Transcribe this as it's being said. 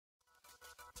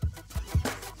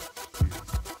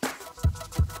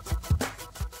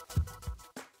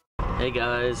Hey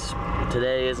guys,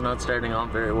 today is not starting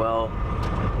off very well.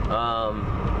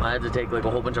 I had to take like a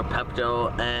whole bunch of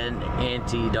Pepto and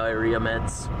anti-diarrhea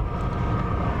meds.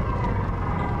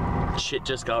 Shit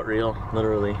just got real,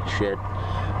 literally shit.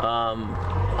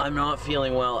 I'm not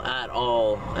feeling well at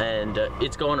all, and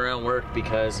it's going around work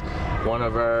because one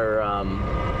of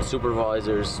our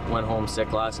supervisors went home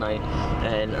sick last night,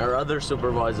 and our other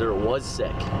supervisor was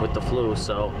sick with the flu,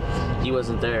 so he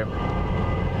wasn't there.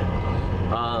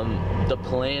 The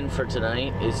plan for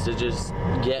tonight is to just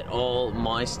get all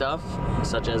my stuff,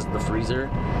 such as the freezer,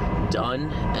 done,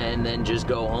 and then just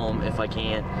go home if I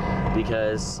can,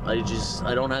 because I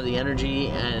don't have the energy,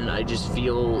 and I just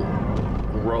feel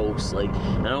gross. Like,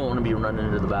 I don't want to be running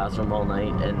into the bathroom all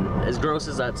night, and as gross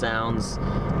as that sounds,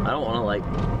 I don't want to like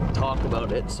talk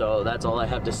about it, so that's all I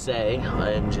have to say.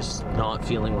 I'm just not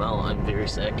feeling well. I'm very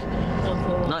sick.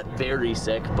 Not very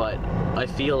sick, but I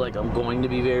feel like I'm going to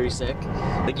be very sick.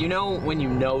 Like, you know when you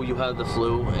know you have the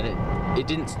flu and it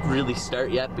didn't really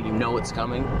start yet, but you know it's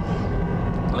coming?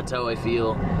 That's how I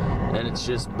feel, and it's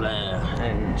just blah.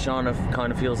 And Shauna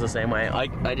kind of feels the same way. I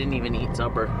didn't even eat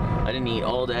supper. I didn't eat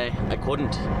all day. I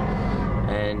couldn't.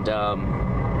 And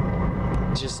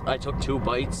I took 2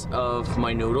 bites of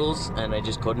my noodles and I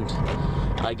just couldn't.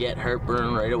 I get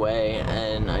heartburn right away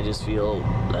and I just feel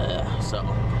blah. So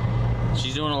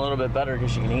she's doing a little bit better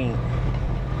because she can eat.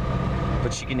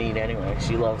 But she can eat anyway.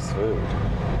 She loves food.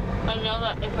 I know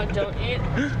that if I don't eat,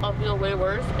 I'll feel way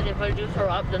worse, and if I do throw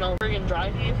up, then I'll friggin'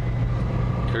 drive you.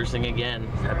 Cursing again.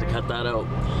 Have to cut that out.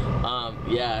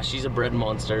 Yeah, she's a bread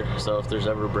monster, so if there's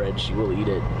ever bread, she will eat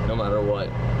it, no matter what.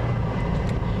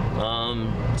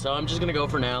 So I'm just gonna go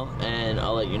for now, and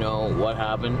I'll let you know what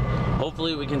happened.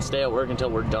 Hopefully we can stay at work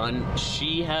until we're done.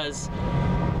 She has...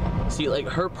 See, like,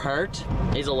 her part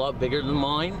is a lot bigger than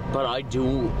mine, but I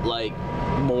do, like,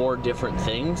 more different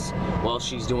things while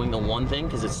she's doing the one thing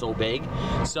because it's so big.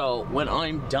 So when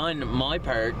I'm done my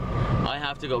part, I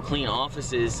have to go clean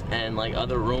offices and, like,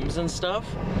 other rooms and stuff.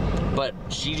 But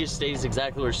she just stays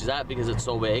exactly where she's at because it's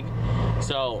so big.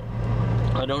 So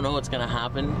I don't know what's gonna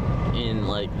happen in,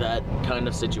 like, that kind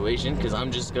of situation because I'm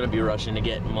just gonna be rushing to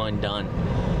get mine done.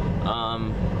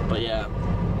 But yeah,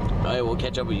 I will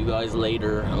catch up with you guys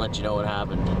later and let you know what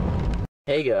happened.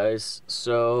 Hey guys,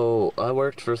 so I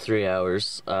worked for 3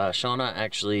 hours. Shauna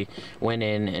actually went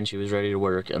in and she was ready to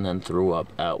work and then threw up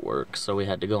at work, so we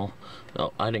had to go.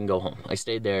 No, I didn't go home. I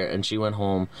stayed there and she went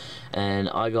home, and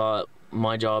I got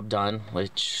my job done,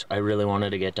 which I really wanted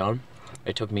to get done.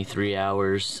 It took me 3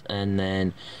 hours, and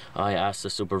then I asked the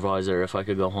supervisor if I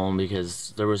could go home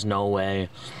because there was no way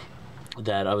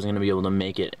that I was gonna be able to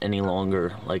make it any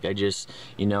longer. Like, I just,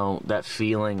 you know, that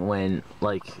feeling when,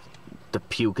 like, the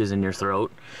puke is in your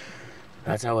throat.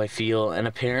 That's how I feel. And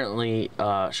apparently,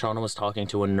 Shauna was talking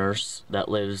to a nurse that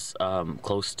lives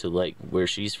close to, like, where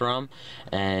she's from,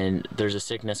 and there's a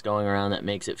sickness going around that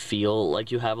makes it feel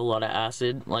like you have a lot of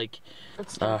acid, like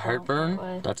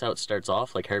heartburn. That's how it starts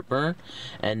off, like heartburn,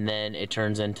 and then it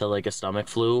turns into, like, a stomach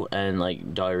flu and,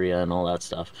 like, diarrhea and all that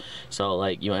stuff. So,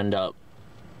 like, you end up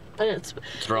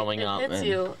throwing up. It hits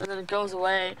you, and then it goes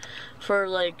away for,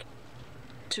 like,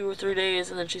 2 or 3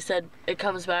 days, and then she said it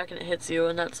comes back and it hits you,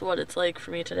 and that's what it's like for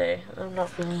me today. I'm not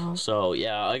feeling well. So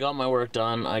yeah, I got my work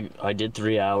done. I did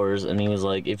 3 hours, and he was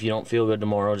like, if you don't feel good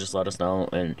tomorrow, just let us know.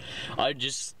 And I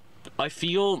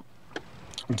feel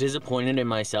disappointed in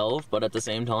myself, but at the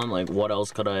same time, like, what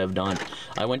else could I have done?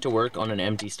 I went to work on an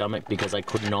empty stomach because I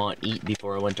could not eat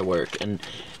before I went to work, and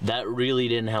that really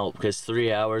didn't help because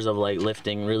 3 hours of, like,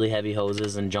 lifting really heavy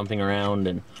hoses and jumping around,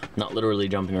 and not literally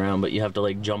jumping around, but you have to,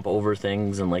 like, jump over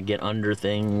things and, like, get under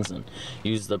things and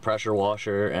use the pressure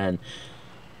washer, and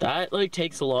that, like,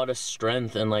 takes a lot of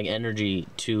strength and, like, energy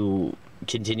to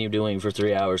continue doing for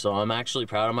 3 hours. So I'm actually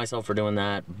proud of myself for doing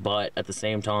that, but at the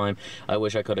same time, I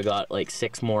wish I could have got like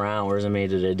 6 more hours and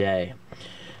made it a day.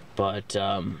 But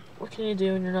what can you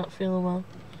do when you're not feeling well?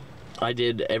 I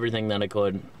did everything that I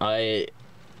could.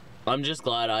 I'm just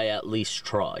glad I at least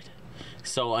tried,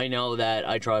 so I know that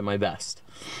I tried my best.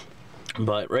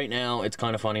 But right now, it's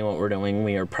kind of funny what we're doing.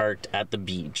 We are parked at the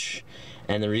beach.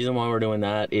 And the reason why we're doing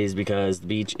that is because the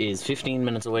beach is 15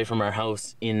 minutes away from our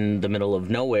house in the middle of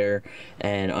nowhere.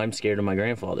 And I'm scared of my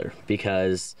grandfather,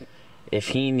 because if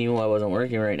he knew I wasn't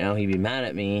working right now, he'd be mad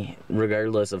at me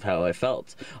regardless of how I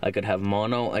felt. I could have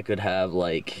mono, I could have,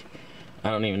 like, I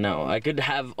don't even know. I could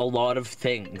have a lot of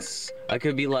things. I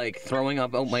could be, like, throwing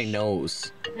up out my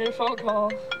nose. Your phone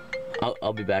call.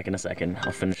 I'll be back in a second.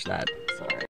 I'll finish that.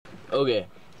 Sorry. Okay,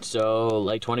 So,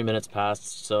 like 20 minutes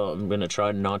passed, so I'm gonna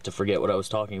try not to forget what I was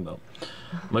talking about.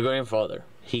 My grandfather,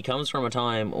 he comes from a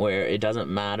time where it doesn't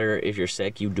matter if you're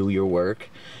sick, you do your work.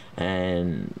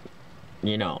 And,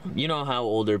 you know how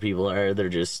older people are, they're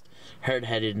just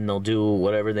hard-headed and they'll do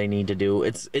whatever they need to do.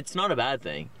 It's not a bad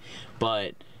thing,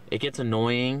 but it gets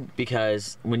annoying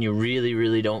because when you really,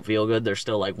 really don't feel good, they're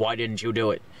still like, why didn't you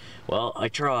do it? Well, I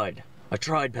tried,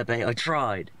 Pepe, I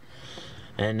tried.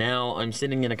 And now I'm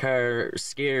sitting in a car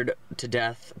scared to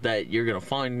death that you're gonna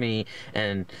find me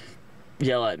and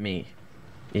yell at me,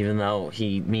 even though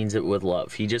he means it with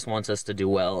love. He just wants us to do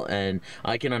well, and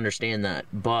I can understand that,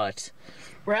 but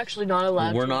we're actually not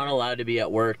allowed We're not allowed to be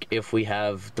at work if we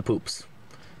have the poops.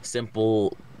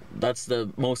 Simple. That's the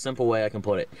most simple way I can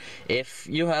put it. If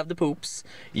you have the poops,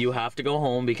 you have to go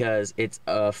home because it's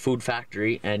a food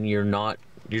factory and you're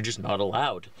just not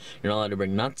allowed. You're not allowed to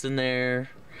bring nuts in there.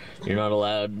 You're not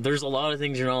allowed. There's a lot of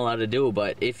things you're not allowed to do,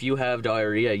 but if you have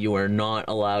diarrhea, you are not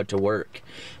allowed to work.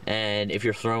 And if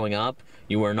you're throwing up,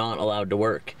 you are not allowed to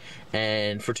work.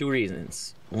 And for two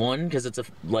reasons. One, because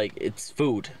it's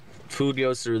food. Food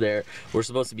goes through there. We're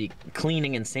supposed to be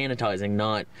cleaning and sanitizing,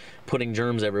 not putting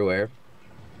germs everywhere.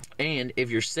 And if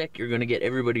you're sick, you're going to get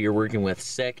everybody you're working with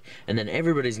sick, and then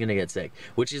everybody's going to get sick,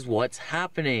 which is what's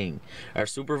happening. Our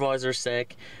supervisor's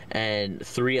sick, and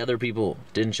 3 other people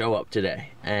didn't show up today,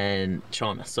 and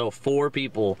Shauna. So 4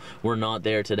 people were not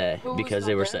there today because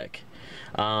they were sick.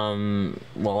 Well, I'm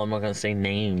not going to say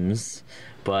names,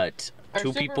 but our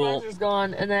 2 people. Our supervisor's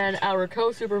gone, and then our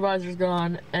co-supervisor's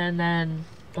gone, and then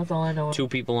that's all I know. 2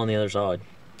 people on the other side,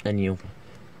 and you.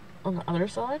 On the other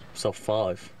side? So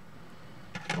 5.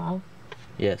 Wow.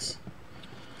 Yes.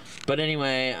 But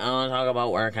anyway, I don't want to talk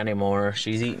about work anymore.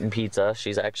 She's eating pizza.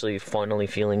 She's actually finally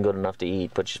feeling good enough to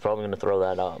eat, but she's probably going to throw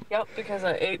that up. Yep, because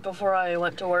I ate before I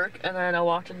went to work, and then I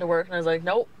walked into work, and I was like,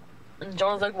 nope. And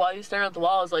John was like, why are you staring at the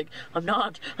wall? I was like, I'm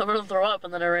not. I'm going to throw up.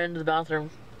 And then I ran into the bathroom,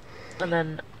 and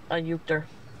then I uked her.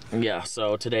 Yeah,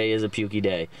 so today is a pukey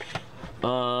day.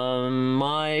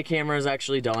 My camera is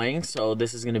actually dying, so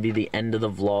this is going to be the end of the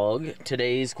vlog.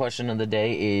 Today's question of the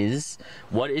day is,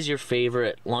 what is your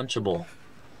favorite Lunchable?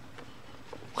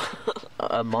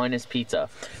 Mine is pizza.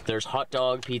 There's hot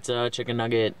dog, pizza, chicken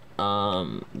nugget,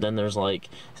 then there's like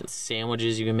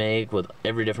sandwiches you can make with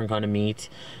every different kind of meat.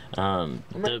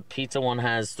 The pizza one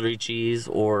has 3 cheese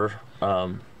or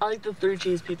I like the 3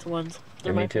 cheese pizza ones.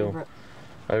 They're my favorite.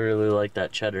 I really like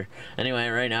that cheddar. Anyway,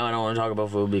 right now I don't want to talk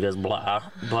about food because blah.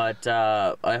 But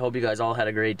I hope you guys all had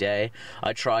a great day.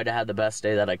 I tried to have the best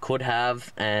day that I could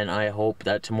have, and I hope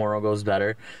that tomorrow goes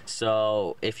better.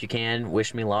 So if you can,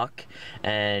 wish me luck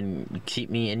and keep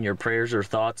me in your prayers or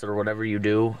thoughts or whatever you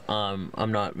do.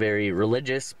 I'm not very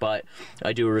religious, but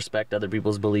I do respect other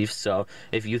people's beliefs. So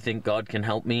if you think God can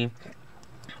help me,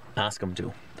 ask him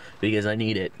to. Because I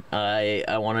need it.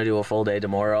 I want to do a full day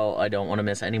tomorrow. I don't want to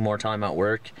miss any more time at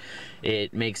work.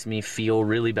 It makes me feel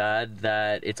really bad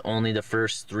that it's only the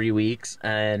first 3 weeks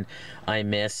and I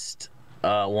missed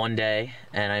 1 day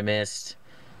and I missed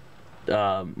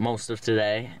most of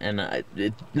today, and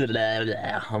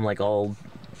I'm like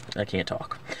I can't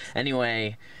talk.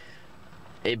 Anyway,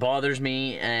 it bothers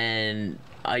me and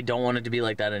I don't want it to be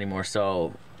like that anymore.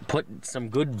 So put some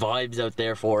good vibes out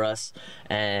there for us,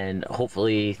 and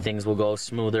hopefully things will go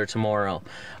smoother tomorrow.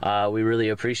 We really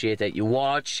appreciate that you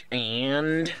watch,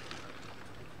 and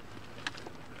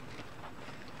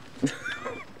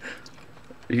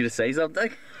you gonna say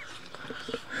something?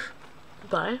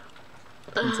 Bye.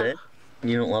 That's it?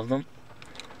 You don't love them?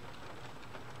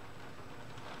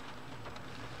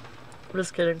 I'm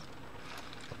just kidding.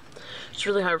 It's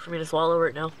really hard for me to swallow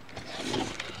right now.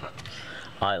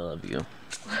 I love you.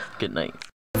 Good night.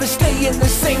 Staying the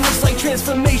same, it's like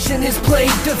transformation is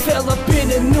played,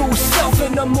 developing a new self,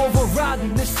 and I'm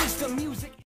overriding the system.